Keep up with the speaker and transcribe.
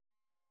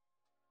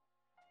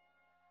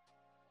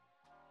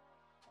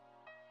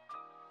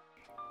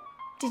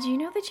Did you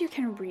know that you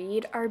can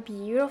read our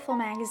beautiful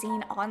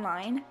magazine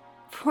online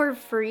for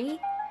free?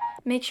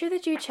 Make sure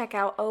that you check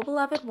out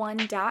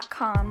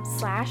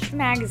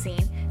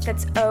obelovedone.com/magazine.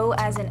 That's O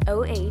as in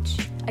OH.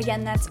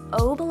 Again, that's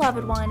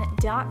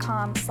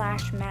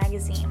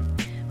obelovedone.com/magazine.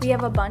 We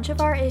have a bunch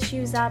of our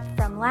issues up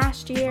from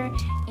last year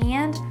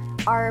and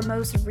our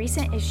most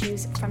recent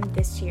issues from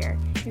this year.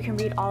 You can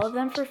read all of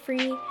them for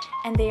free,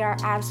 and they are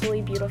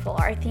absolutely beautiful.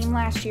 Our theme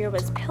last year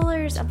was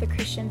Pillars of the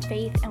Christian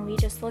Faith, and we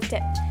just looked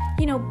at,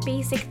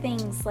 basic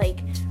things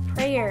like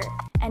prayer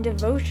and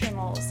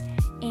devotionals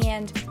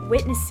and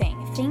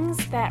witnessing,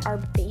 things that are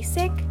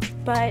basic,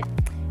 but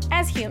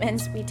as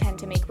humans, we tend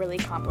to make really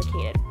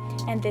complicated.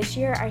 And this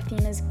year, our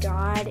theme is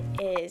God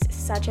is.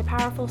 Such a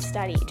powerful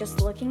study,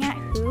 just looking at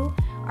who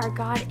our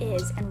God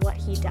is and what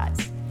he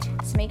does.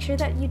 So make sure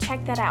that you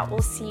check that out.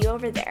 We'll see you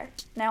over there.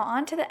 Now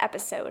on to the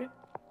episode.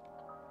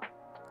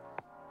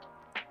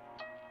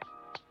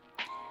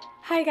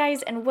 Hi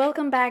guys, and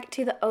welcome back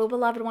to the O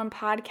Beloved One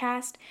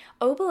podcast.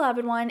 O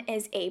Beloved One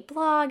is a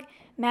blog,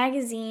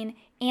 magazine,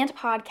 and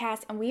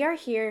podcast, and we are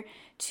here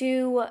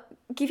to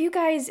give you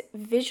guys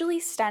visually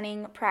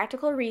stunning,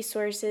 practical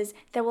resources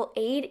that will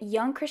aid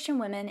young Christian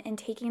women in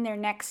taking their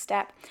next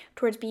step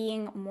towards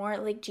being more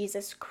like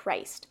Jesus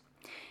Christ.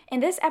 In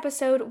this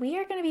episode, we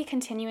are going to be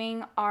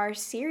continuing our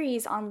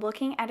series on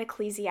looking at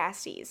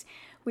Ecclesiastes.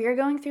 We are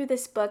going through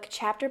this book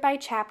chapter by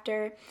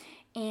chapter,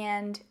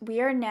 and we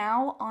are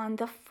now on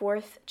the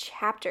 4th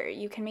chapter.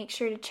 You can make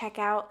sure to check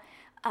out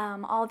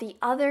all the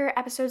other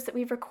episodes that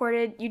we've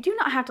recorded. You do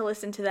not have to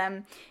listen to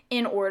them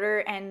in order,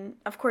 and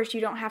of course you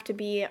don't have to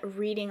be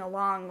reading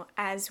along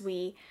as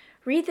we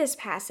read this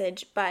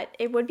passage, but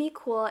it would be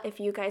cool if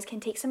you guys can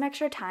take some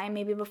extra time,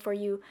 maybe before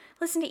you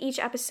listen to each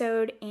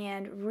episode,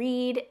 and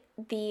read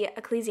the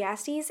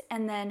Ecclesiastes,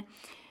 and then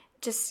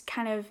just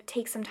kind of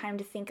take some time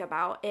to think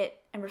about it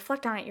and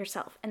reflect on it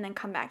yourself, and then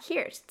come back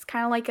here. It's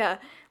kind of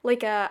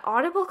like a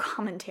audible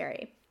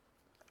commentary.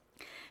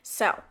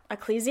 So,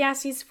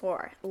 Ecclesiastes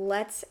 4,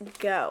 let's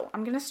go.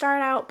 I'm going to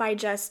start out by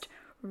just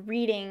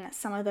reading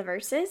some of the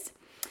verses.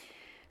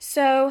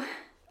 So,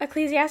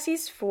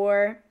 Ecclesiastes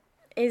 4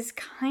 is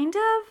kind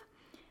of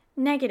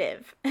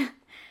negative.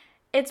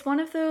 It's one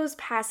of those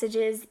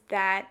passages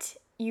that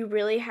you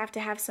really have to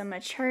have some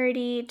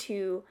maturity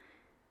to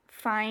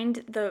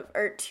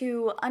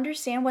to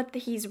understand what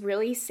he's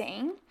really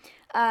saying.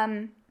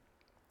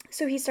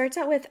 So he starts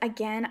out with,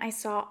 "Again, I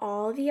saw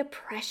all the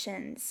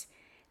oppressions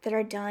that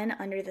are done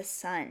under the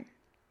sun,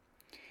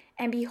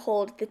 and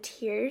behold, the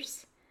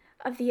tears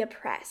of the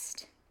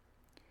oppressed,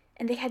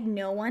 and they had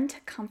no one to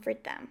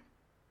comfort them.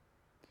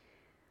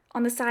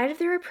 On the side of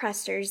their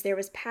oppressors there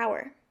was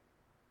power,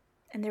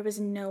 and there was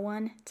no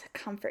one to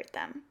comfort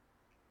them.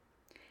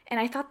 And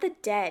I thought the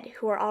dead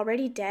who are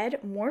already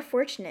dead more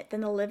fortunate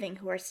than the living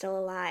who are still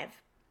alive.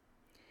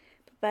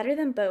 But better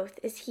than both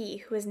is he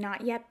who has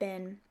not yet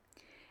been,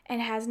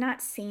 and has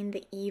not seen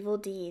the evil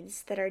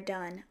deeds that are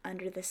done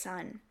under the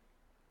sun."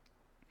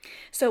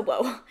 So,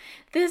 whoa,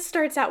 this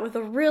starts out with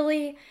a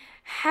really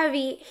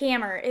heavy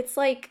hammer. It's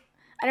like,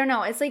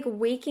 it's like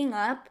waking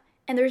up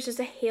and there's just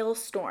a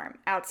hailstorm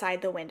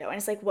outside the window. And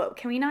it's like, whoa,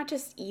 can we not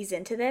just ease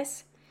into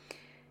this?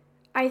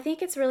 I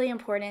think it's really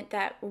important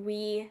that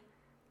we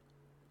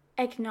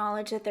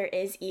acknowledge that there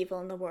is evil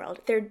in the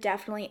world. There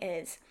definitely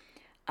is.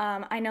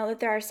 I know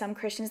that there are some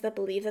Christians that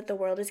believe that the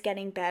world is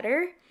getting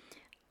better.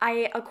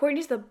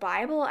 According to the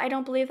Bible, I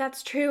don't believe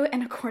that's true.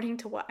 And according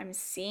to what I'm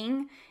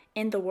seeing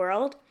in the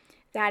world,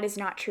 that is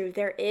not true.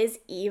 There is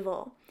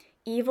evil.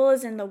 Evil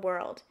is in the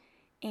world.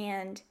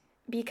 And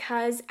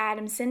because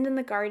Adam sinned in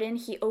the garden,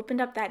 he opened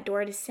up that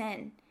door to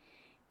sin.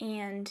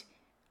 And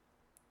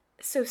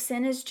so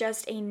sin is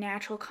just a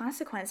natural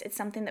consequence. It's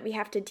something that we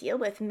have to deal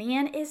with.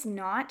 Man is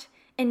not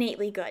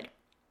innately good.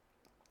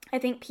 I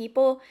think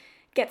people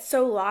get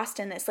so lost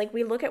in this. Like,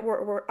 we look at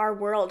our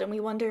world and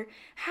we wonder,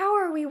 how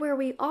are we where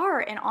we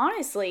are? And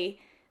honestly,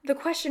 the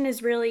question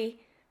is really,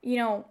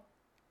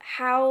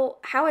 how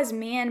has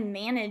man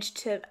managed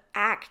to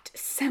act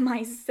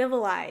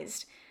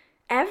semi-civilized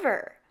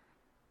ever?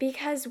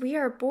 Because we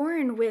are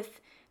born with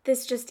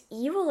this just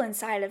evil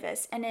inside of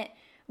us, and it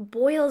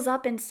boils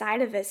up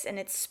inside of us, and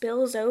it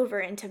spills over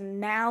into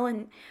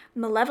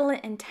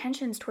malevolent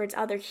intentions towards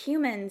other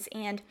humans,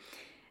 and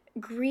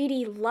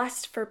greedy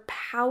lust for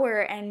power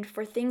and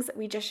for things that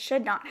we just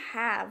should not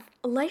have.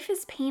 Life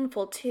is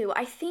painful too.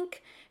 I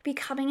think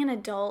becoming an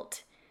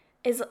adult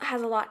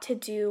has a lot to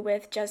do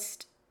with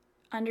just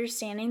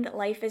understanding that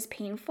life is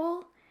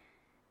painful,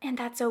 and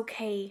that's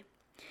okay.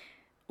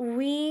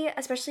 We,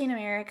 especially in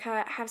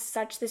America, have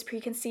such this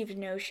preconceived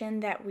notion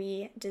that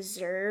we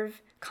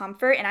deserve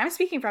comfort, and I'm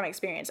speaking from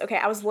experience. Okay,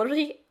 I was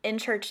literally in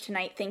church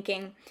tonight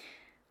thinking,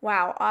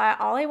 wow,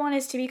 all I want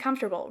is to be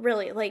comfortable.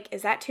 Really, like,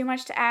 is that too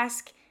much to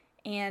ask?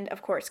 And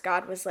of course,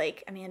 God was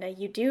like, Amanda,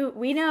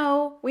 we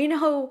know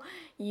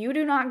you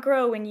do not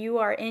grow when you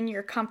are in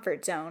your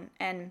comfort zone.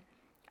 And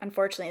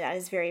unfortunately, that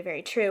is very,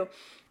 very true.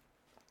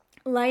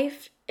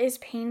 Life is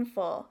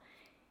painful,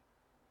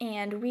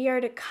 and we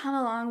are to come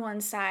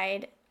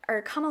alongside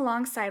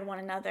one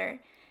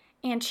another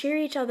and cheer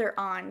each other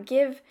on.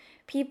 Give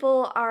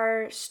people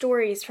our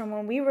stories from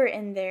when we were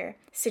in their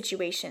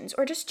situations,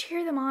 or just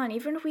cheer them on,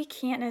 even if we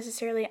can't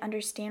necessarily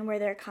understand where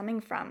they're coming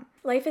from.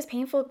 Life is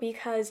painful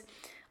because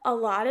a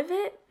lot of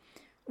it,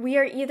 we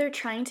are either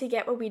trying to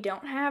get what we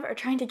don't have or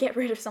trying to get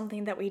rid of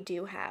something that we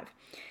do have.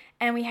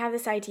 And we have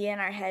this idea in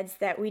our heads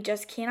that we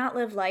just cannot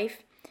live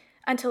life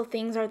until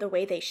things are the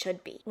way they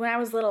should be. When I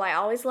was little, I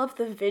always loved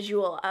the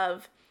visual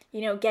of,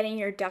 getting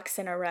your ducks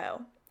in a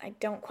row. I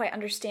don't quite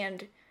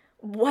understand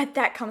what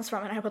that comes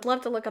from, and I would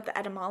love to look up the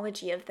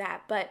etymology of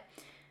that, but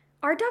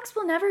our ducks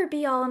will never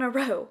be all in a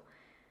row.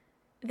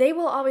 They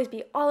will always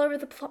be all over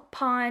the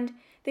pond.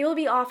 They will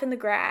be off in the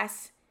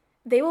grass.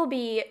 They will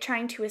be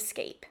trying to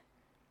escape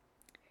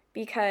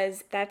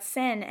because that's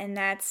sin and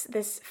that's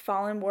this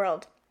fallen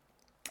world.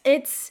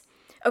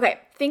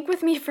 Okay, think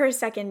with me for a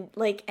second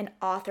like an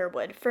author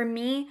would. For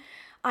me,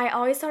 I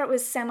always thought it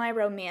was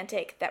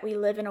semi-romantic that we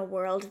live in a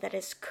world that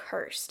is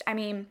cursed. I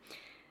mean,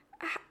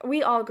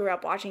 we all grew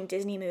up watching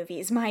Disney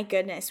movies. My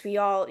goodness, we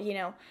all,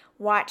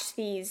 watch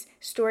these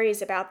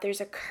stories about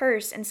there's a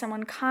curse and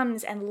someone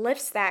comes and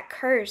lifts that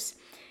curse.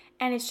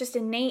 And it's just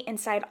innate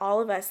inside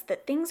all of us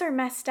that things are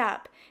messed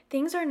up.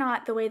 Things are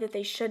not the way that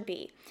they should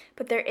be.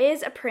 But there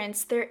is a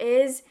prince, there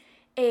is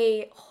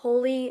a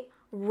holy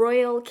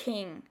royal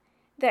king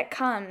that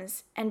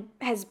comes and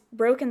has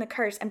broken the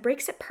curse and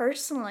breaks it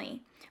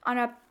personally on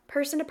a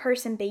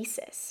person-to-person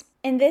basis.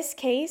 In this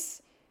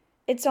case,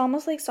 it's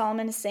almost like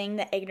Solomon is saying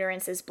that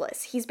ignorance is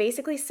bliss. He's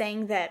basically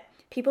saying that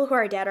people who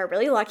are dead are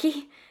really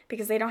lucky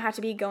because they don't have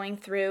to be going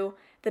through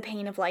the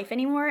pain of life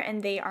anymore,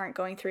 and they aren't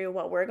going through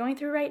what we're going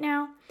through right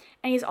now.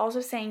 And he's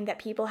also saying that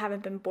people who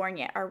haven't been born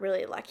yet are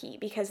really lucky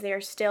because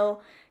they're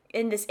still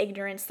in this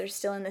ignorance. They're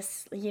still in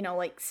this,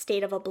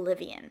 state of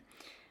oblivion.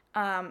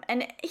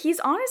 And he's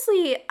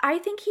honestly, I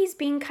think he's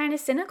being kind of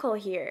cynical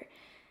here.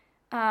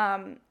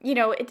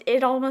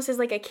 It almost is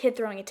like a kid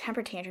throwing a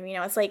temper tantrum.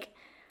 It's like,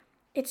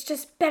 it's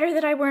just better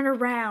that I weren't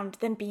around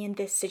than be in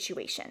this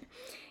situation.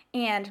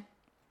 And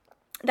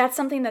that's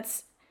something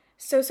that's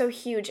so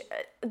huge.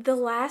 The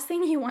last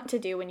thing you want to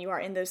do when you are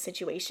in those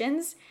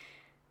situations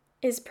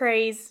is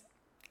praise.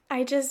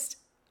 It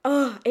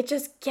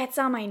just gets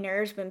on my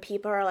nerves when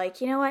people are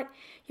like, you know what?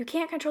 You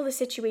can't control the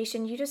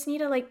situation. You just need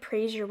to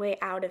praise your way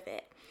out of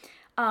it.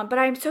 But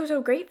I'm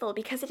so grateful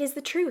because it is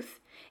the truth.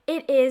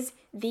 It is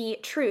the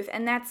truth.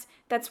 And that's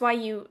why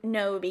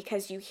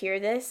because you hear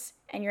this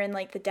and you're in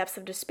the depths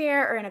of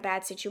despair or in a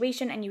bad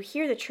situation and you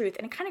hear the truth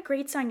and it kind of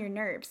grates on your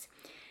nerves.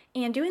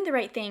 And doing the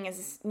right thing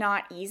is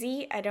not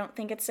easy. I don't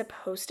think it's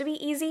supposed to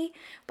be easy.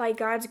 By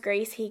God's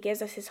grace, he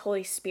gives us his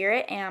Holy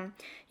Spirit. And,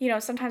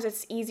 sometimes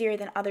it's easier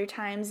than other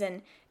times.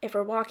 And if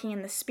we're walking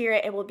in the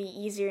Spirit, it will be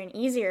easier and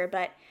easier.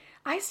 But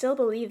I still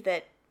believe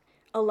that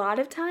a lot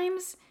of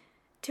times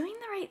doing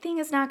the right thing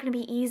is not going to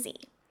be easy.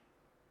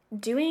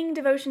 Doing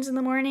devotions in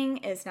the morning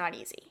is not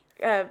easy.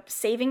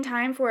 Saving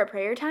time for a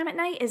prayer time at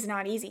night is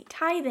not easy.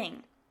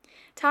 Tithing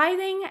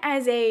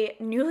as a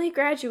newly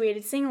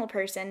graduated single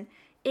person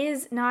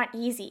is not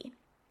easy.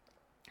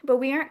 But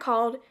we aren't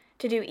called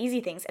to do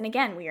easy things. And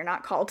again, we are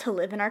not called to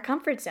live in our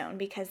comfort zone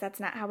because that's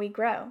not how we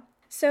grow.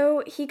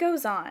 So he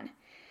goes on.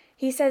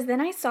 He says,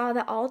 "Then I saw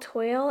that all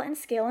toil and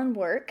skill and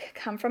work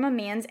come from a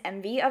man's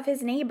envy of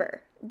his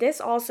neighbor. This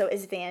also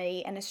is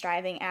vanity and a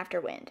striving after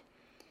wind."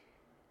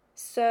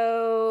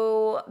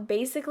 So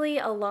basically,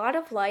 a lot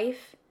of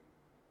life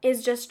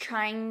is just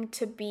trying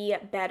to be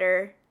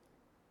better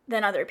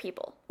than other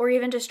people, or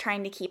even just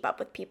trying to keep up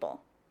with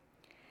people.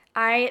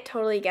 I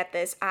totally get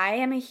this. I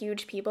am a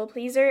huge people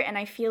pleaser, and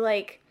I feel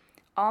like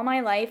all my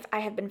life I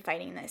have been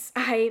fighting this.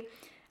 I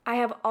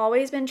have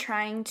always been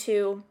trying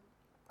to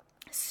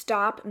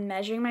stop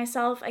measuring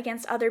myself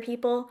against other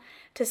people,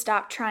 to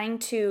stop trying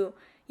to,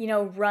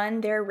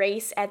 run their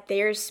race at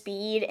their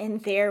speed in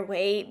their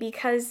way,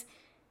 because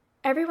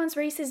everyone's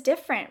race is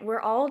different. We're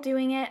all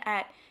doing it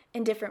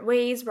in different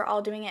ways. We're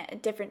all doing it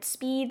at different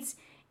speeds,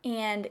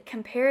 and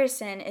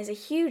comparison is a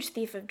huge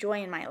thief of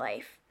joy in my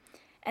life.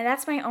 And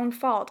that's my own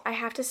fault. I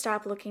have to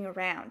stop looking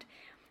around.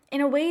 In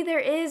a way, there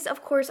is,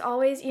 of course,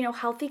 always,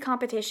 healthy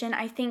competition.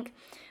 I think,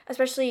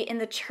 especially in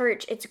the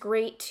church, it's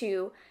great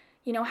to,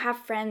 have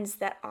friends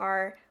that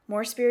are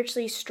more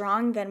spiritually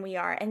strong than we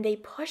are, and they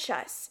push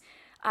us.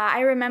 I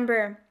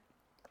remember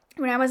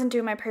when I wasn't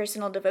doing my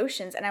personal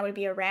devotions and I would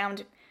be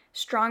around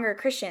stronger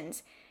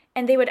Christians,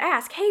 and they would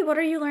ask, "Hey, what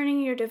are you learning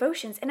in your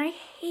devotions?" And I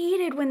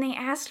hated when they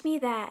asked me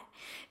that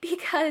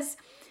because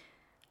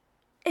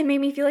it made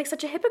me feel like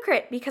such a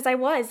hypocrite, because I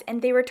was,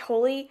 and they were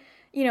totally,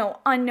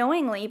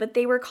 unknowingly, but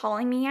they were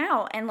calling me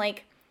out. And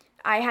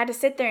I had to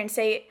sit there and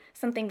say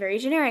something very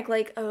generic,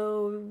 like,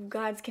 "Oh,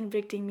 God's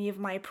convicting me of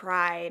my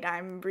pride.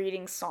 I'm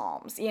reading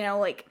Psalms,"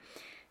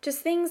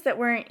 just things that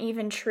weren't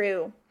even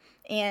true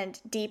and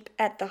deep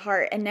at the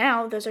heart. And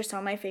now those are some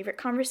of my favorite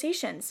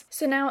conversations.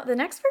 So now the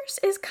next verse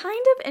is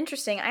kind of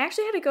interesting. I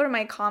actually had to go to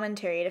my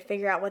commentary to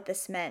figure out what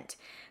this meant.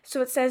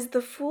 So it says,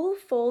 "The fool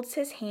folds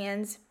his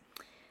hands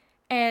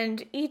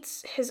and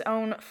eats his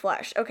own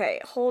flesh." Okay,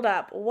 hold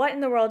up. What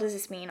in the world does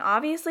this mean?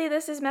 Obviously,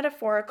 this is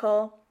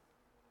metaphorical.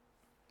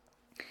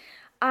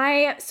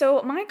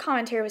 So my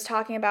commentary was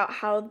talking about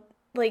how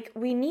like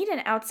we need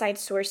an outside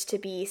source to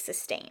be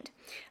sustained.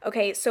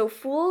 Okay, so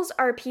fools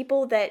are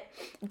people that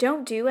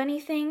don't do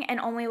anything and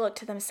only look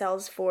to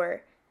themselves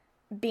for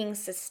being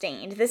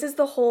sustained. This is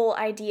the whole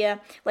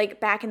idea, like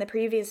back in the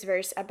previous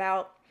verse,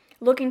 about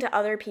looking to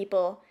other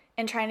people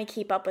and trying to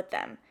keep up with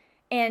them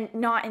and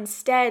not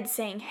instead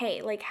saying,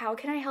 hey, like, how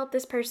can I help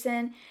this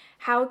person?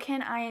 How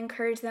can I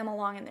encourage them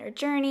along in their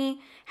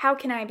journey? How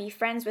can I be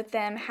friends with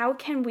them? How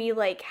can we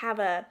like have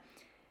a,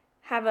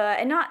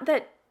 and not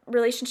that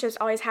relationships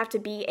always have to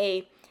be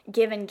a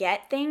give and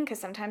get thing, because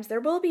sometimes there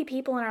will be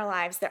people in our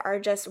lives that are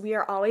just, we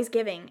are always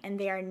giving and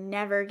they are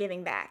never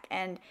giving back.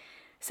 And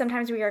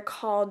sometimes we are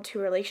called to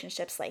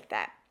relationships like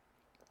that.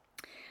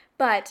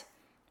 But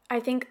I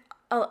think,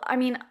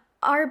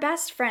 our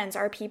best friends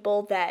are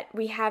people that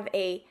we have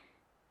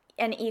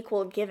an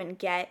equal give and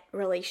get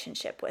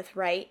relationship with,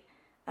 right?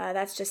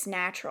 That's just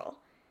natural.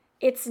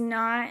 It's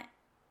not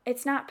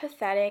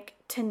pathetic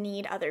to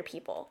need other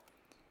people.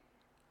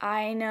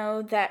 I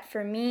know that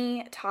for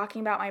me,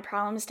 talking about my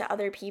problems to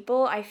other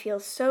people, I feel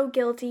so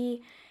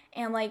guilty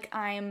and like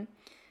I'm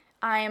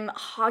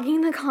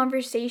hogging the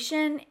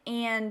conversation,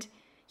 and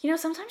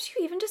sometimes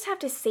you even just have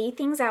to say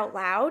things out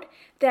loud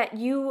that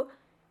you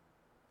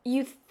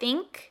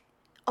think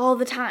all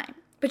the time,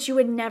 but you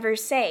would never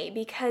say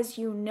because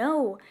you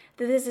know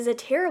that this is a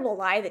terrible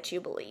lie that you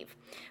believe.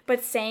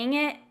 But saying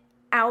it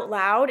out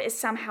loud is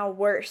somehow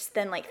worse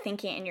than like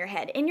thinking it in your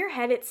head. In your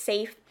head, it's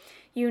safe.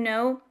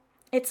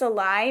 It's a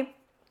lie,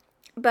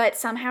 but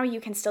somehow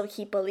you can still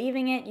keep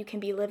believing it. You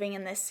can be living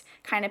in this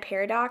kind of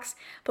paradox.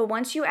 But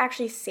once you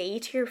actually say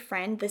to your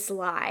friend this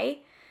lie,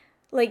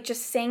 like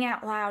just saying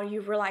out loud, you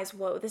realize,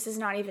 whoa, this is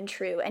not even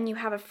true. And you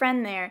have a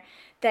friend there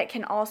that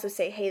can also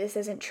say, hey, this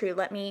isn't true.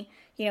 Let me,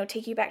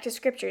 take you back to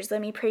scriptures. Let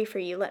me pray for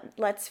you.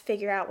 Let's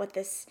figure out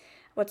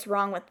what's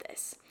wrong with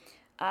this.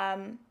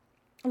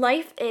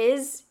 Life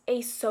is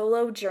a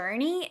solo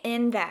journey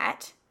in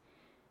that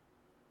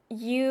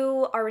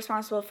you are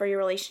responsible for your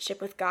relationship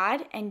with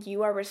God, and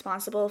you are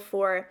responsible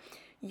for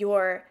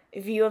your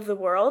view of the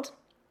world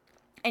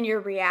and your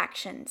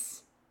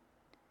reactions.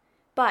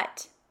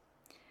 But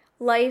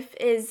life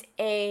is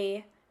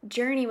a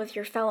journey with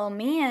your fellow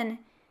man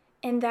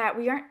in that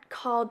we aren't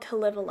called to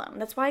live alone.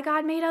 That's why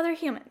God made other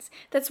humans.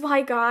 That's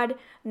why God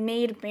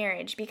made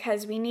marriage,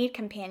 because we need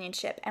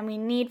companionship and we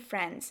need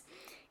friends.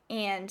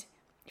 And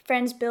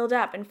friends build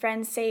up, and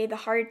friends say the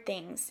hard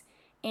things,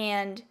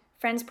 and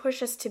friends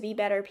push us to be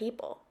better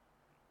people.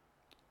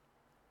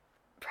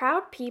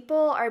 Proud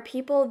people are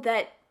people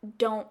that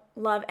don't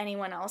love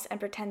anyone else and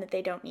pretend that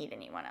they don't need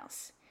anyone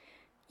else.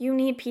 You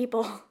need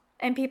people,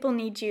 and people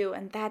need you,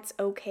 and that's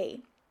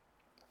okay.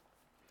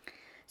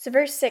 So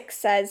verse 6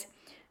 says,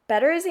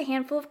 better is a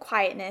handful of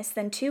quietness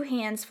than 2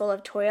 hands full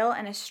of toil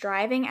and a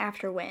striving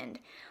after wind.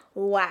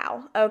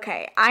 Wow.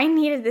 Okay, I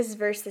needed this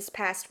verse this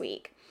past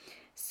week.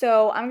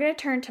 So I'm going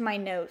to turn to my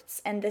notes,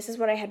 and this is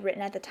what I had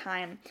written at the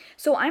time.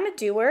 So I'm a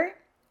doer,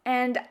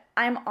 and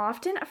I'm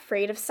often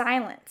afraid of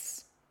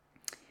silence.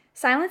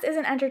 Silence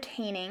isn't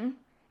entertaining,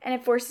 and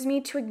it forces me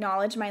to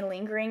acknowledge my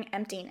lingering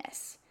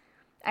emptiness.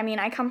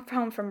 I come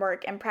home from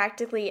work, and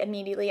practically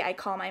immediately I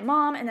call my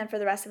mom, and then for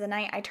the rest of the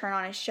night I turn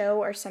on a show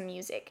or some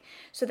music,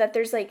 so that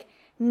there's like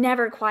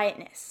never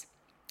quietness.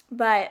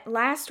 But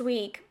last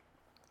week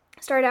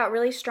started out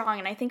really strong,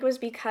 and I think it was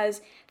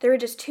because there were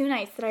just 2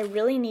 nights that I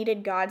really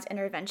needed God's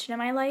intervention in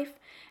my life,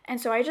 and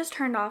so I just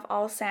turned off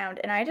all sound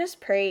and I just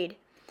prayed.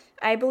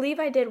 I believe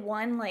I did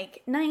one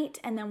like night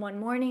and then one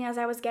morning as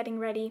I was getting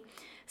ready.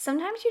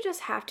 Sometimes you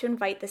just have to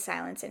invite the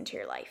silence into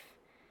your life.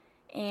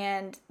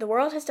 And the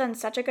world has done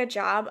such a good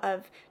job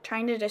of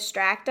trying to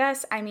distract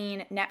us.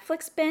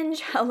 Netflix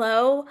binge,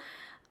 hello,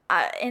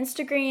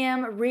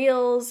 Instagram,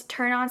 Reels,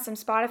 turn on some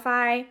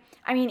Spotify.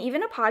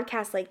 Even a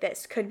podcast like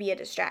this could be a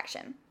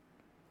distraction.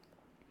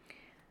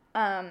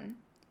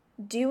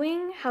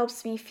 Doing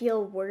helps me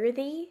feel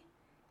worthy,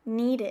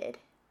 needed,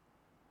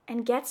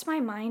 and gets my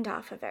mind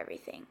off of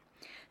everything.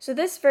 So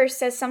this verse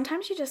says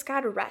sometimes you just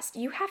gotta rest.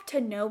 You have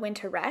to know when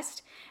to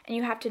rest, and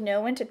you have to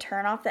know when to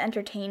turn off the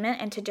entertainment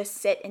and to just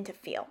sit and to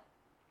feel.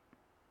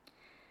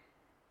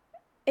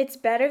 It's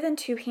better than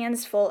 2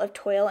 hands full of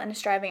toil and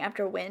striving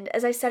after wind.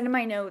 As I said in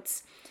my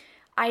notes,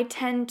 I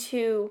tend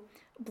to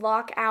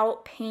block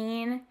out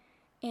pain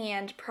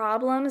and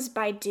problems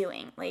by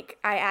doing. Like,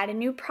 I add a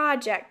new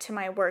project to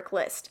my work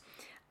list.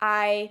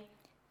 I,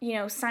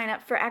 sign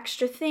up for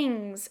extra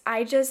things.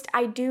 I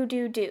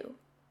do.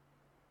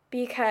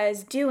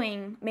 Because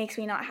doing makes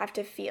me not have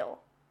to feel.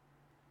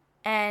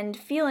 And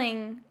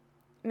feeling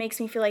makes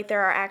me feel like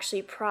there are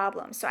actually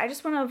problems. So I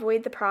just want to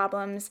avoid the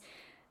problems.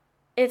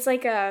 It's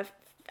like I'm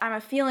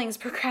a feelings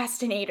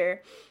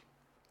procrastinator.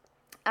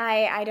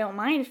 I don't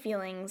mind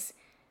feelings,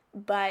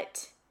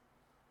 but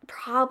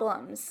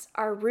problems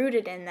are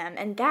rooted in them,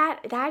 and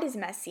that is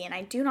messy, and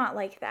I do not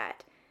like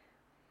that.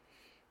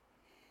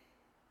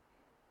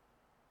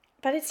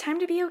 But it's time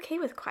to be okay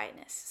with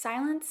quietness.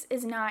 Silence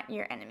is not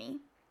your enemy.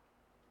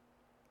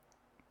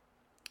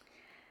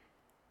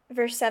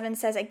 Verse 7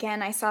 says,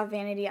 "Again, I saw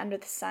vanity under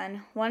the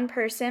sun, one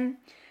person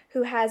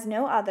who has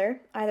no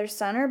other, either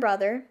son or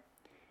brother,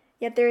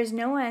 yet there is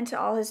no end to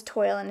all his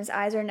toil, and his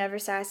eyes are never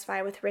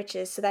satisfied with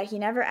riches, so that he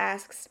never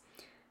asks,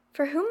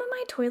 'For whom am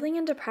I toiling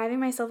and depriving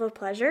myself of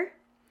pleasure?'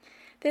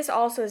 This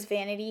also is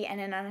vanity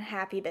and an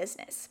unhappy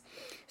business."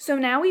 So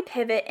now we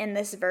pivot in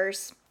this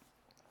verse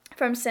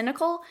from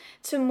cynical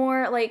to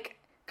more like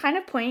kind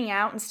of pointing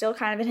out, and still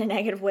kind of in a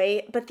negative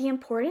way, but the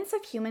importance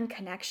of human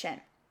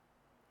connection.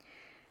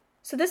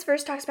 So this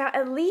verse talks about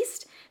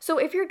so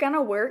if you're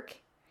gonna work,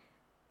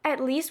 at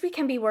least we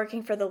can be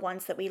working for the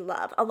ones that we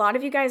love. A lot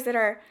of you guys that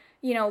are,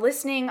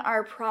 listening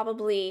are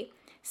probably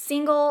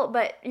single,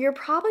 but you're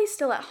probably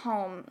still at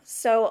home.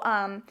 So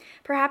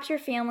perhaps your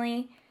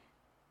family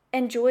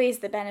enjoys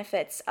the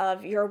benefits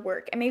of your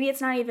work. And maybe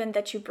it's not even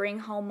that you bring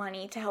home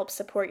money to help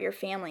support your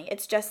family.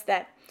 It's just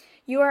that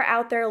you are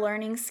out there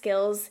learning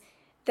skills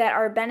that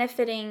are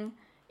benefiting,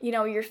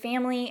 your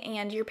family,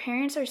 and your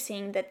parents are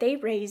seeing that they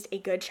raised a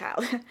good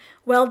child.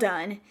 Well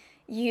done.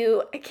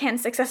 You can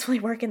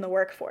successfully work in the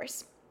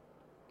workforce.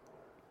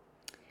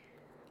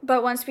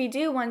 But once we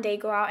do one day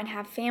go out and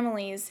have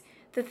families,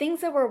 the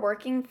things that we're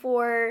working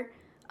for,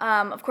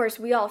 of course,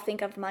 we all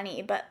think of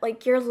money, but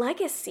like your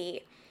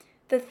legacy,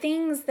 the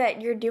things that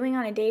you're doing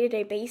on a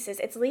day-to-day basis,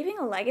 it's leaving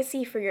a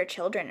legacy for your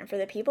children and for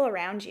the people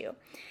around you.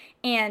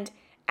 And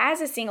as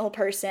a single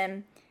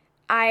person,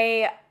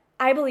 I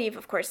believe,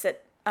 of course,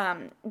 that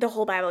the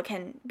whole Bible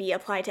can be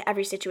applied to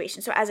every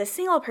situation. So as a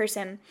single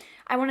person,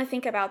 I want to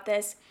think about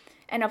this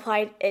and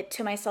apply it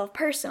to myself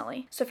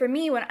personally. So for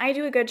me, when I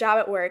do a good job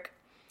at work,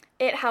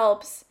 it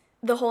helps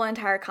the whole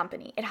entire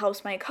company. It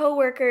helps my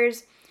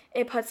coworkers.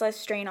 It puts less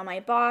strain on my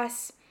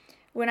boss.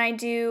 When I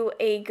do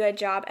a good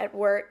job at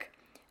work,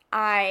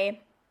 I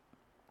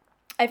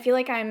feel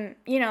like I'm,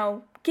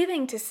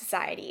 giving to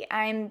society.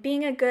 I'm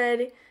being a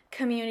good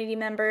community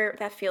member.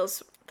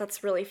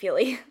 That's really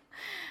feely.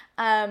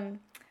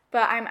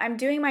 But I'm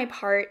doing my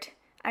part.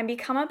 I'm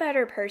become a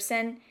better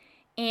person.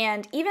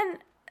 And even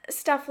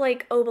stuff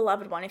like Oh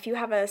Beloved One, if you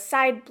have a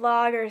side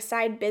blog or a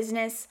side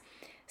business,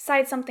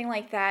 side something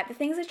like that, the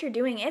things that you're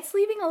doing, it's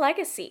leaving a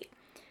legacy.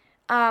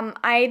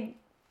 I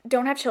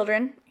don't have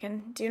children,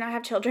 and do not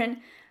have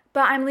children,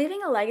 but I'm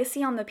leaving a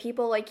legacy on the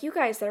people like you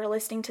guys that are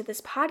listening to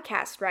this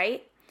podcast,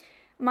 right?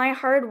 My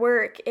hard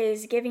work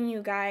is giving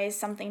you guys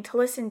something to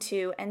listen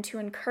to and to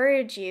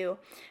encourage you,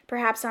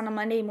 perhaps on a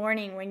Monday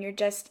morning when you're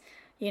just,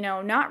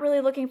 not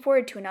really looking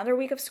forward to another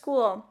week of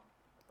school,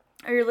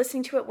 or you're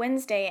listening to it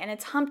Wednesday and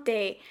it's hump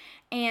day,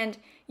 and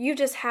you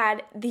just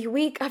had the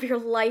week of your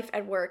life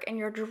at work and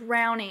you're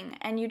drowning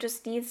and you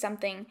just need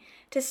something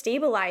to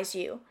stabilize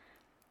you.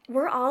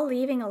 We're all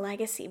leaving a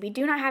legacy. We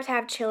do not have to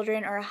have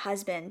children or a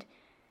husband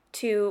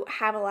to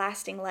have a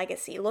lasting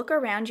legacy. Look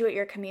around you at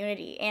your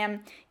community,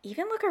 and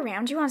even look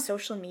around you on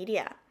social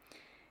media.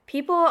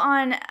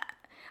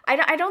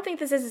 I don't think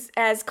this is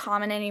as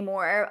common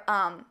anymore.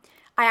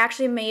 I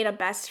actually made a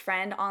best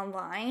friend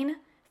online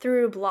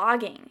through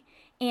blogging.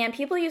 And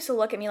people used to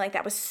look at me like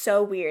that was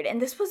so weird.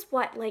 And this was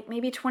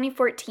maybe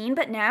 2014,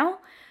 but now,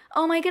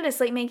 oh my goodness,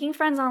 making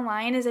friends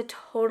online is a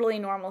totally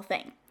normal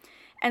thing.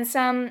 And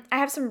I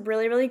have some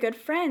really, really good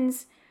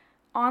friends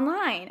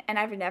online, and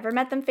I've never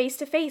met them face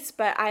to face,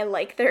 but I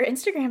like their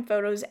Instagram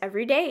photos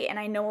every day, and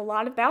I know a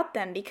lot about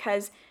them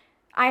because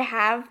I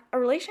have a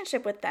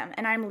relationship with them,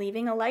 and I'm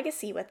leaving a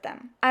legacy with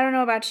them. I don't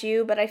know about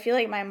you, but I feel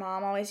like my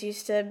mom always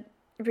used to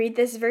read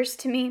this verse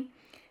to me.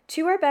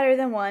 "Two are better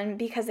than one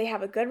because they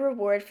have a good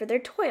reward for their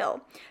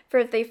toil. For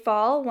if they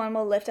fall, one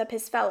will lift up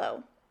his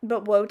fellow.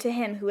 But woe to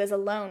him who is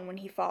alone when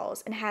he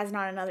falls and has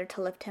not another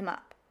to lift him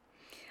up.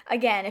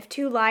 Again, if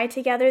two lie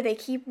together, they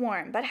keep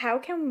warm. But how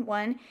can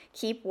one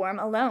keep warm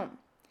alone?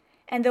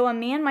 And though a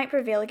man might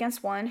prevail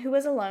against one who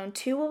is alone,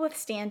 two will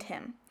withstand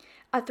him.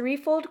 A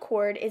threefold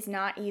cord is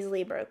not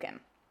easily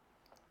broken."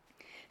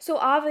 So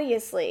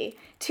obviously,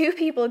 two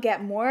people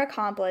get more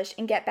accomplished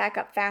and get back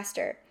up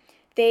faster.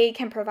 They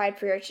can provide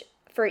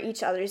for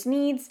each other's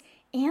needs,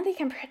 and they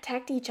can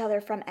protect each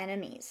other from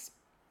enemies.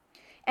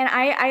 And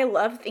I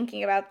love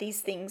thinking about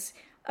these things,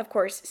 of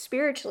course,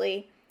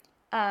 spiritually,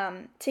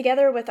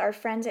 together with our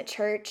friends at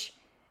church.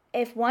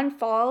 If one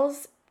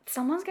falls,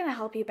 someone's going to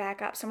help you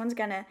back up. Someone's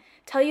going to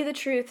tell you the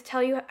truth,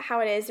 tell you how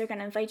it is. They're going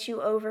to invite you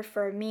over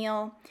for a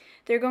meal.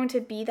 They're going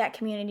to be that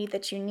community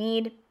that you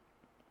need.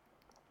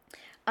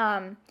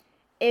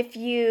 If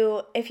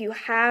you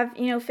have,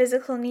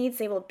 physical needs,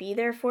 they will be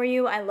there for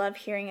you. I love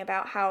hearing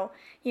about how,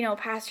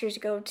 pastors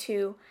go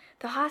to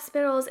the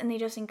hospitals and they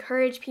just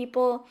encourage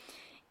people.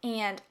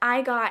 And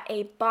I got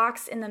a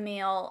box in the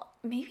mail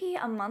maybe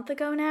a month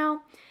ago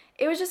now.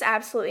 It was just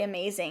absolutely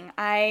amazing.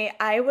 I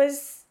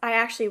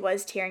actually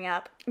was tearing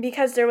up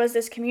because there was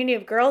this community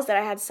of girls that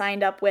I had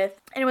signed up with,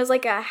 and it was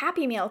like a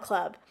Happy Meal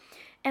club.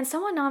 And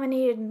someone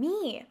nominated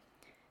me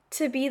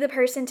to be the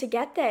person to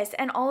get this.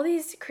 And all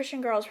these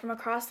Christian girls from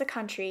across the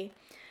country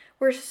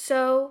were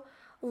so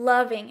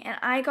loving. And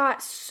I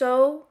got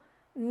so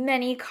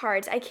many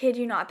cards. I kid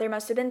you not. There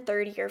must have been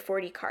 30 or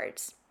 40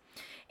 cards.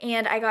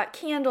 And I got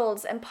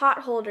candles and pot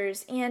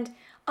holders and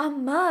a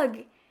mug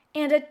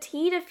and a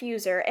tea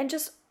diffuser and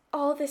just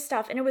all this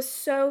stuff. And it was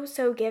so,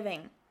 so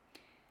giving.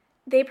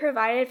 They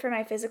provided for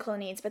my physical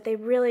needs, but they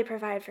really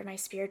provided for my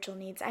spiritual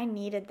needs. I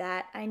needed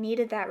that. I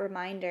needed that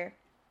reminder.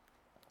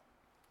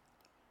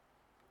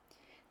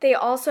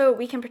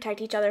 We can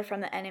protect each other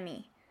from the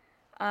enemy.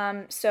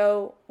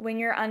 So when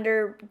you're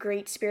under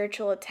great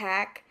spiritual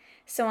attack,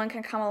 someone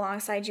can come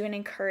alongside you and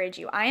encourage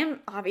you.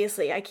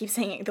 I keep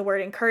saying the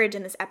word encourage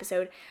in this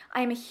episode.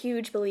 I am a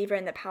huge believer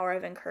in the power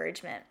of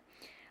encouragement.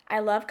 I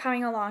love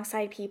coming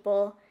alongside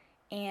people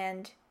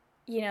and,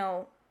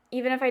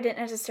 even if I didn't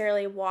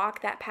necessarily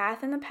walk that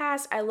path in the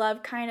past, I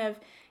love kind of,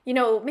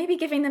 maybe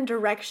giving them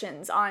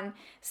directions on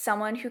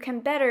someone who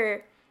can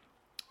better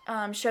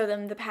show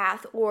them the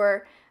path,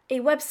 or a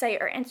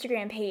website or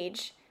Instagram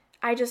page.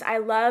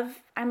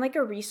 I'm like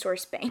a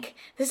resource bank.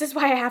 This is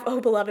why I have Oh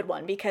Beloved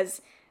One,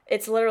 because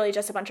it's literally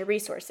just a bunch of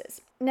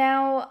resources.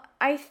 Now,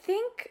 I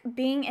think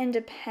being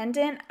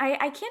independent,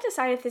 I can't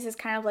decide if this is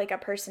kind of like a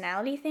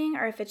personality thing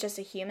or if it's just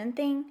a human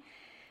thing,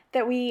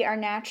 that we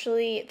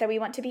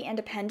want to be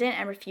independent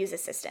and refuse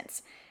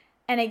assistance.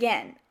 And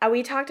again,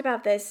 we talked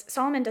about this.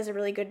 Solomon does a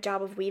really good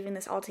job of weaving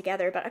this all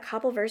together, but a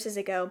couple verses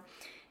ago,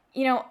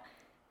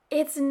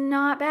 it's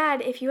not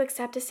bad if you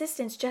accept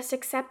assistance. Just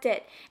accept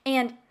it.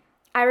 And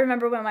I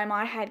remember when my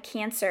mom had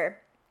cancer,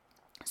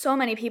 so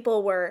many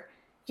people were,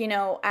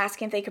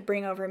 asking if they could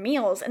bring over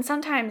meals. And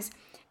sometimes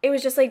it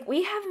was just like,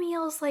 we have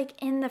meals like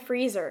in the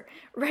freezer,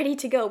 ready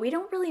to go. We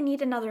don't really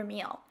need another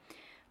meal.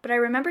 But I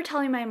remember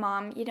telling my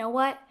mom, you know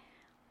what?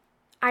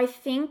 I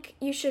think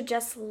you should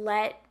just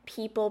let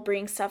people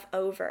bring stuff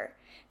over.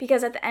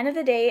 Because at the end of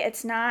the day,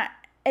 it's not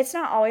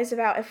always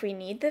about if we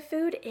need the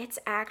food. It's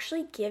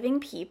actually giving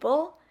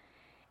people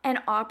an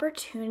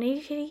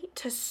opportunity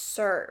to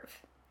serve.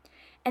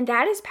 And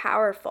that is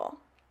powerful.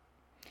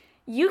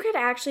 You could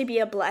actually be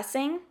a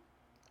blessing.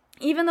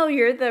 Even though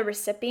you're the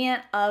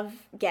recipient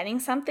of getting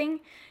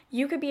something,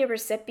 you could be a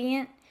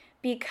recipient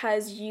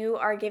because you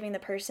are giving the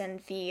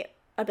person the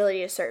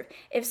ability to serve.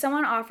 If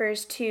someone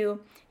offers to,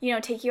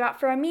 take you out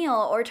for a meal,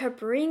 or to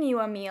bring you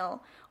a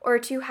meal, or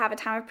to have a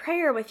time of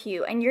prayer with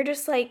you, and you're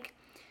just like,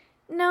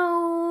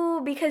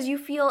 no, because you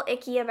feel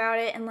icky about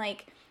it, and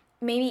like,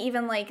 maybe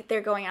even like they're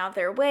going out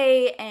their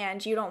way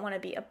and you don't want to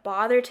be a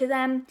bother to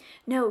them.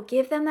 No,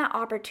 give them that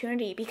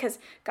opportunity, because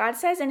God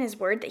says in His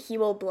word that He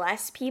will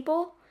bless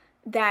people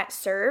that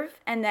serve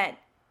and that,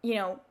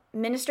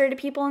 minister to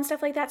people and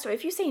stuff like that. So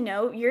if you say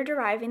no, you're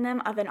deriving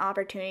them of an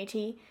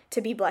opportunity to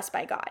be blessed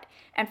by God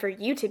and for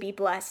you to be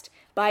blessed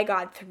by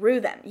God through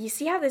them. You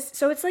see how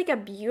so it's like it's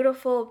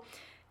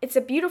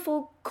a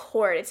beautiful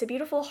chord. It's a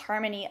beautiful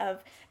harmony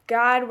of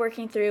God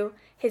working through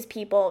His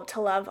people to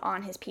love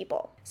on His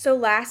people. So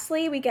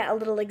lastly, we get a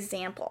little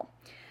example.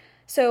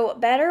 So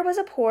better was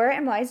a poor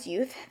and wise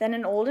youth than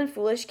an old and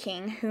foolish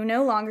king who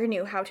no longer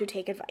knew how to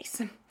take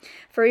advice.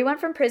 For he went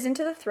from prison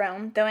to the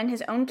throne, though in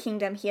his own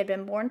kingdom he had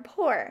been born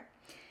poor.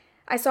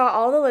 I saw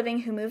all the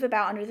living who move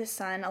about under the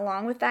sun,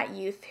 along with that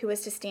youth who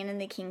was to stand in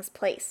the king's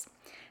place.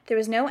 There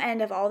was no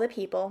end of all the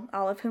people,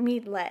 all of whom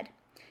he led.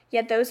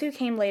 Yet those who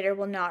came later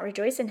will not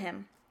rejoice in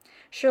him.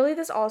 Surely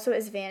this also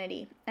is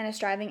vanity, and a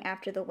striving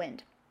after the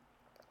wind.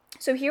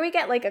 So here we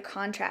get like a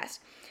contrast.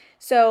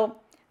 So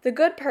the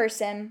good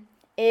person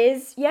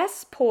is,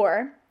 yes,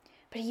 poor,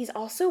 but he's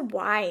also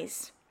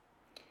wise.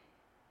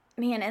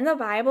 Man, in the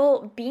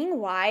Bible, being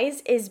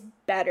wise is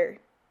better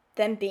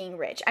than being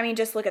rich. I mean,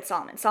 just look at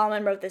Solomon.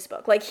 Solomon wrote this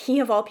book. Like, he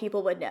of all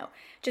people would know.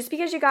 Just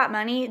because you got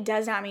money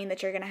does not mean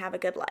that you're going to have a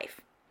good life.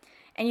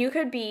 And you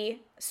could be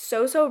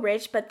so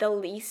rich, but the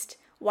least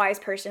wise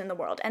person in the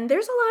world. And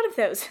there's a lot of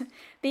those.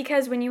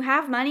 Because when you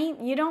have money,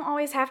 you don't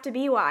always have to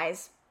be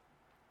wise.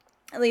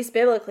 At least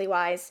biblically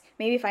wise,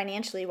 maybe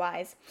financially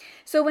wise.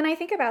 So when I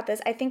think about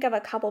this, I think of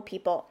a couple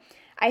people.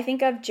 I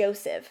think of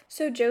Joseph.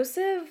 So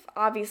Joseph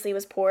obviously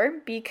was poor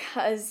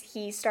because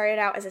he started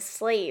out as a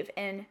slave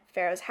in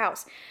Pharaoh's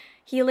house.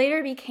 He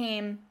later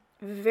became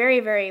very,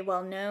 very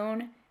well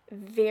known,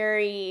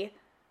 very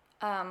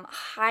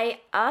high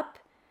up,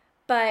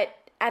 but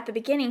at the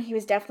beginning he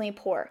was definitely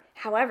poor.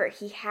 However,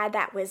 he had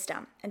that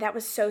wisdom, and that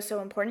was so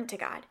important to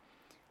God.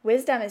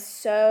 Wisdom is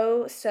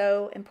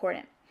so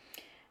important.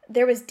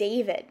 There was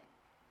David.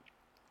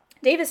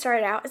 David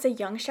started out as a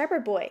young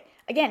shepherd boy.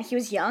 Again, he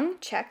was young,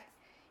 check.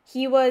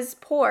 He was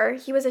poor,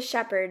 he was a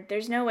shepherd.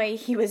 There's no way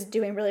he was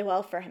doing really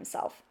well for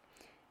himself.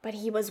 But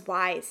he was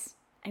wise,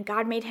 and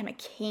God made him a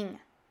king.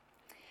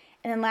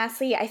 And then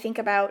lastly, I think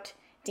about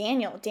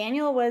Daniel.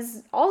 Daniel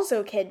was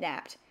also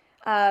kidnapped,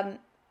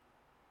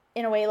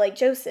 in a way like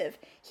Joseph.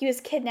 He was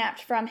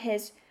kidnapped from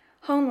his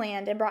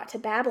homeland and brought to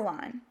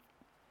Babylon.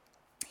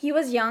 He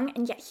was young,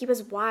 and yet he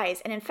was wise.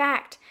 And in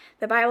fact,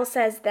 the Bible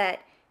says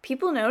that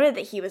people noted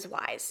that he was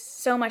wise.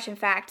 So much, in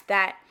fact,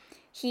 that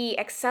he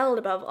excelled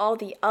above all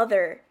the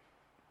other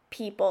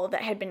people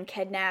that had been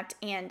kidnapped,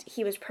 and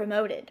he was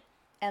promoted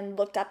and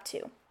looked up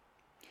to.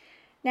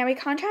 Now we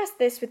contrast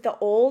this with the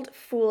old,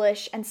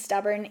 foolish, and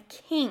stubborn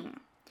king.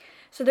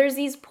 So there's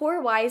these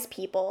poor, wise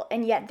people,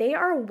 and yet they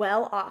are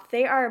well off.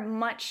 They are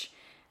much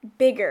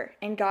bigger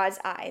in God's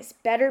eyes,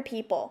 better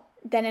people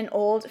than an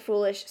old,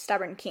 foolish,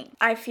 stubborn king.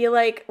 I feel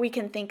like we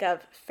can think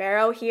of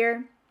Pharaoh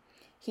here.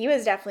 He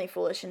was definitely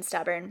foolish and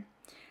stubborn.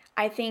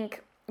 I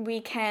think we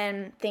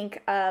can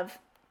think of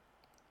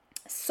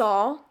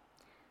Saul,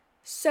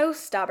 so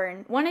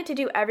stubborn, wanted to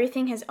do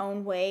everything his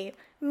own way,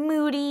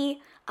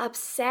 moody,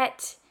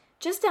 upset,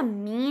 just a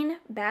mean,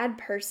 bad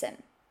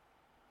person.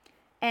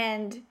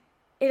 And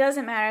it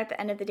doesn't matter at the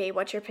end of the day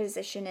what your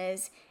position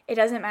is. It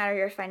doesn't matter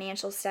your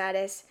financial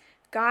status.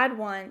 God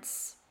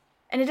wants,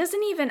 and it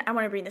doesn't even, I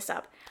want to bring this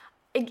up,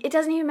 it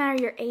doesn't even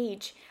matter your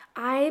age.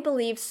 I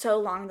believed so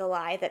long the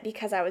lie that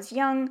because I was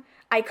young,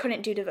 I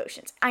couldn't do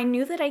devotions. I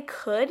knew that I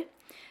could,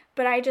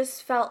 but I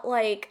just felt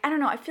like, I don't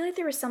know, I feel like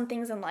there were some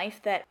things in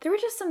life that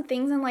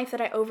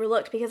I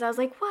overlooked because I was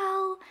like,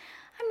 well,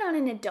 I'm not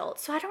an adult,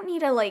 so I don't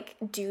need to like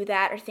do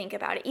that or think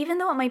about it. Even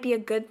though it might be a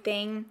good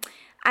thing,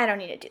 I don't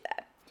need to do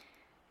that.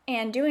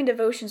 And doing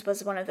devotions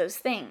was one of those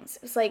things.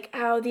 It was like,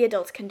 oh, the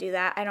adults can do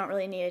that. I don't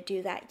really need to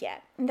do that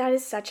yet. And that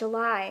is such a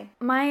lie.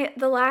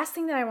 The last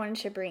thing that I wanted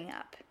to bring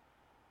up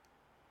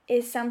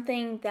is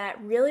something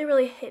that really,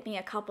 really hit me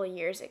a couple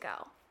years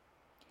ago.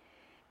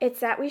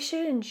 It's that we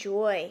should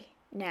enjoy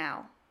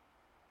now.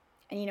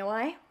 And you know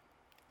why?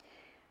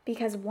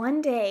 Because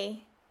one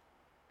day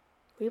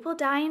we will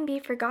die and be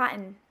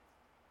forgotten.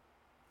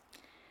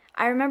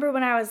 I remember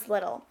when I was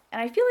little,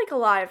 and I feel like a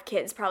lot of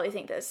kids probably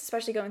think this,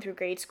 especially going through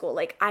grade school,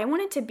 like I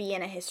wanted to be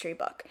in a history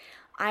book.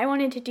 I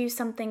wanted to do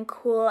something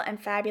cool and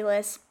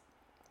fabulous.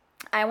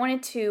 I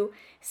wanted to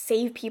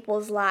save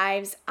people's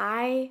lives.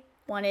 I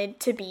wanted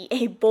to be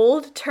a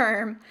bold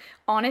term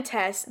on a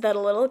test that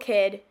a little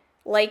kid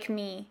like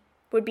me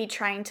would be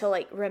trying to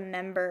like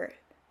remember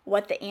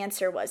what the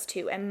answer was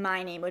to, and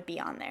my name would be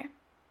on there.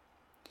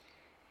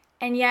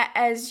 And yet,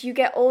 as you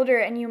get older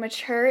and you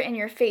mature in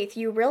your faith,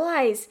 you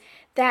realize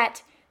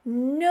that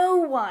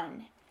no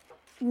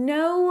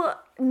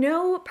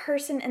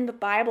person in the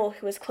Bible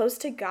who was close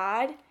to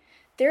God,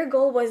 their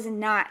goal was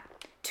not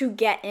to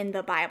get in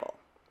the Bible.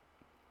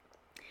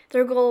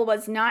 Their goal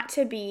was not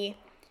to be,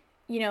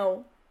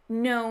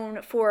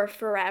 known for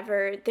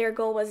forever. Their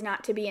goal was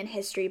not to be in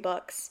history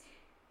books.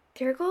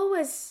 Their goal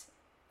was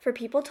for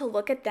people to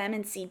look at them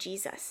and see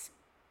Jesus.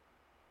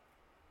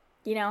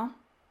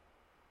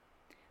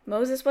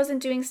 Moses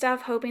wasn't doing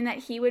stuff hoping that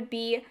he would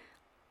be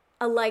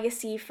a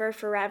legacy for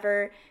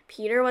forever.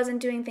 Peter wasn't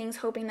doing things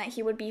hoping that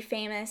he would be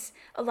famous.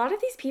 A lot of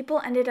these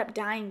people ended up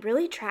dying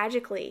really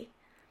tragically.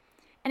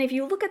 And if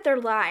you look at their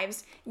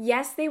lives,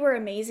 yes, they were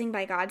amazing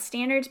by God's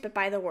standards, but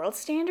by the world's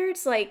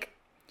standards,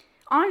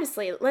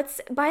 honestly,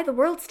 by the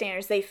world's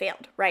standards, they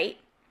failed, right?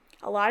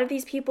 A lot of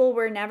these people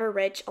were never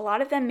rich. A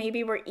lot of them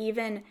maybe were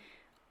even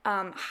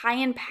high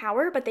in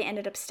power, but they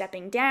ended up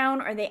stepping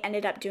down, or they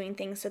ended up doing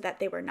things so that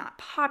they were not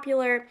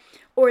popular,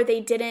 or they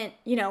didn't,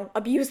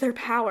 abuse their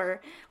power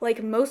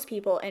like most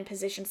people in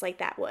positions like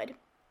that would.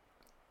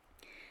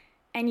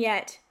 And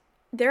yet,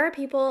 there are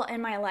people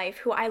in my life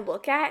who I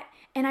look at,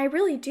 and I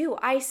really do.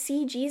 I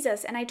see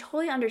Jesus, and I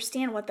totally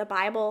understand what the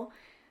Bible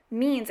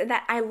means, and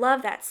that I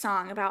love that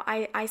song about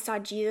I saw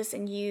Jesus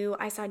in you,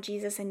 I saw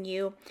Jesus in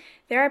you.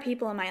 There are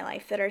people in my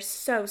life that are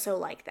so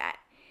like that.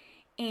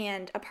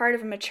 And a part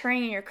of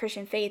maturing in your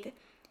Christian faith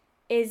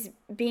is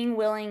being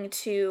willing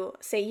to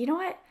say, you know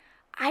what?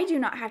 I do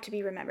not have to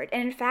be remembered.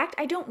 And in fact,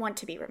 I don't want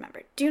to be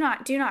remembered. Do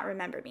not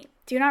remember me.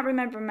 Do not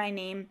remember my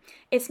name.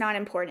 It's not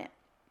important.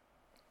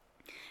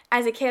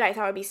 As a kid, I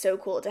thought it would be so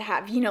cool to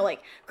have,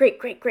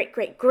 great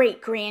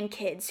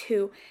grandkids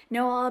who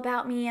know all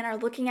about me and are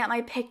looking at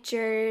my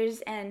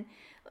pictures and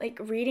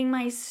reading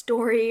my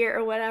story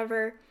or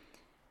whatever.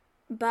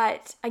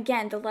 But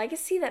again, the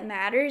legacy that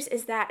matters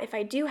is that if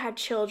I do have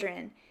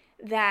children,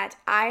 that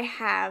I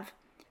have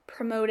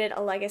promoted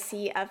a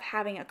legacy of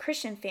having a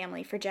Christian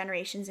family for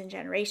generations and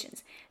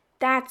generations.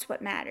 That's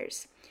what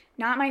matters.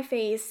 Not my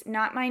face,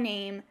 not my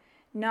name,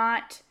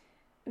 not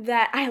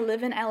that I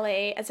live in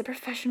LA as a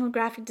professional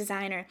graphic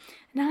designer.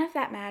 None of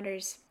that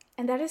matters.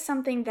 And that is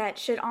something that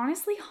should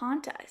honestly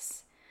haunt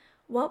us.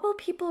 What will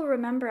people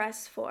remember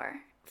us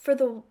for? For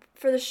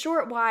the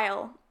short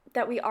while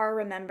that we are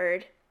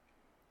remembered.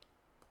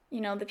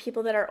 The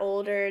people that are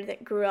older,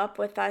 that grew up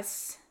with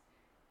us,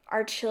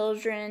 our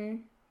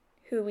children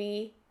who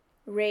we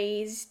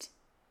raised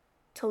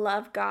to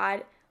love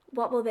God,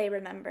 what will they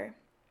remember?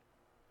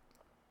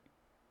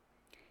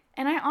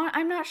 And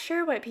I'm not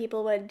sure what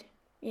people would,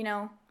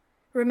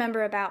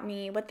 remember about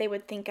me, what they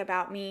would think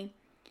about me.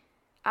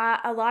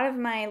 A lot of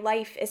my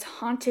life is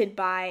haunted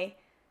by,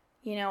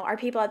 our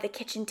people at the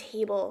kitchen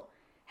table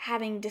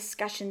having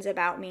discussions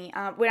about me.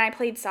 When I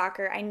played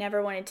soccer, I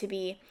never wanted to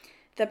be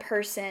the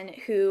person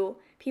who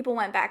people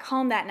went back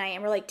home that night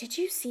and were like, did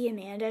you see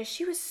Amanda?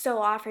 She was so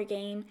off her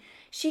game.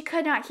 She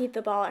could not keep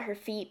the ball at her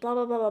feet, blah,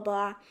 blah, blah, blah,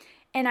 blah.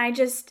 And I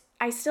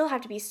still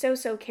have to be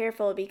so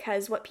careful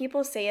because what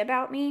people say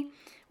about me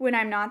when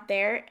I'm not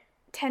there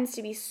tends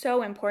to be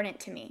so important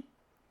to me.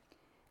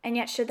 And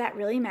yet, should that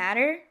really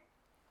matter?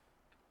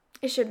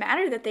 It should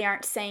matter that they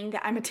aren't saying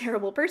that I'm a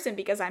terrible person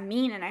because I'm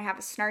mean and I have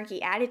a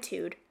snarky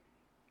attitude.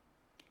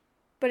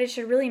 but it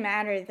should really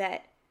matter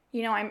that,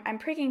 I'm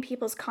pricking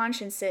people's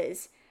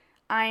consciences.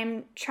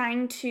 I'm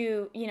trying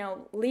to,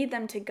 lead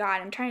them to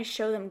God. I'm trying to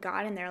show them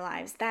God in their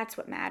lives. That's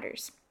what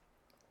matters.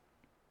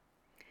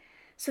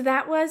 So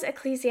that was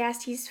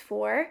Ecclesiastes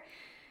 4.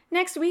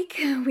 Next week,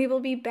 we will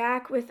be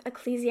back with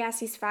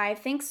Ecclesiastes 5.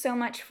 Thanks so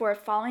much for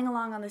following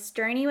along on this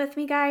journey with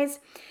me, guys.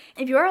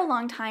 If you're a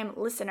long-time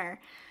listener,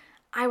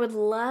 I would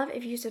love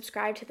if you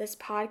subscribe to this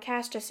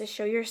podcast just to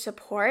show your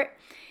support.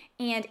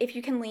 And if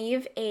you can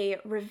leave a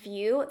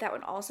review, that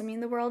would also mean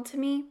the world to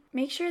me.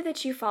 Make sure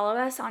that you follow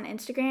us on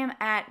Instagram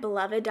at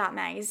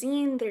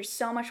beloved.magazine. There's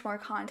so much more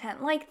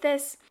content like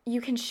this.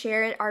 You can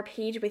share our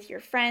page with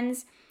your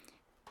friends.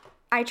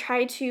 I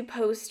try to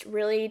post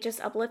really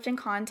just uplifting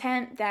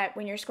content that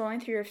when you're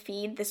scrolling through your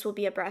feed, this will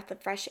be a breath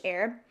of fresh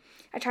air.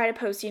 I try to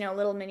post,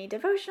 little mini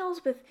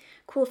devotionals with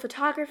cool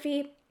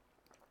photography.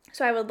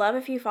 So I would love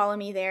if you follow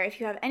me there. If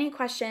you have any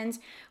questions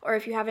or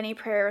if you have any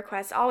prayer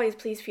requests, always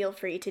please feel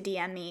free to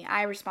DM me.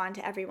 I respond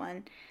to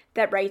everyone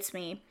that writes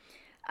me.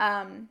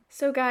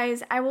 So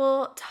guys, I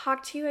will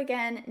talk to you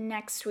again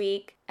next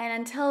week. And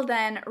until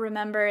then,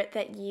 remember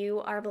that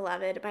you are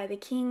beloved by the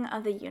King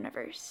of the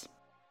universe.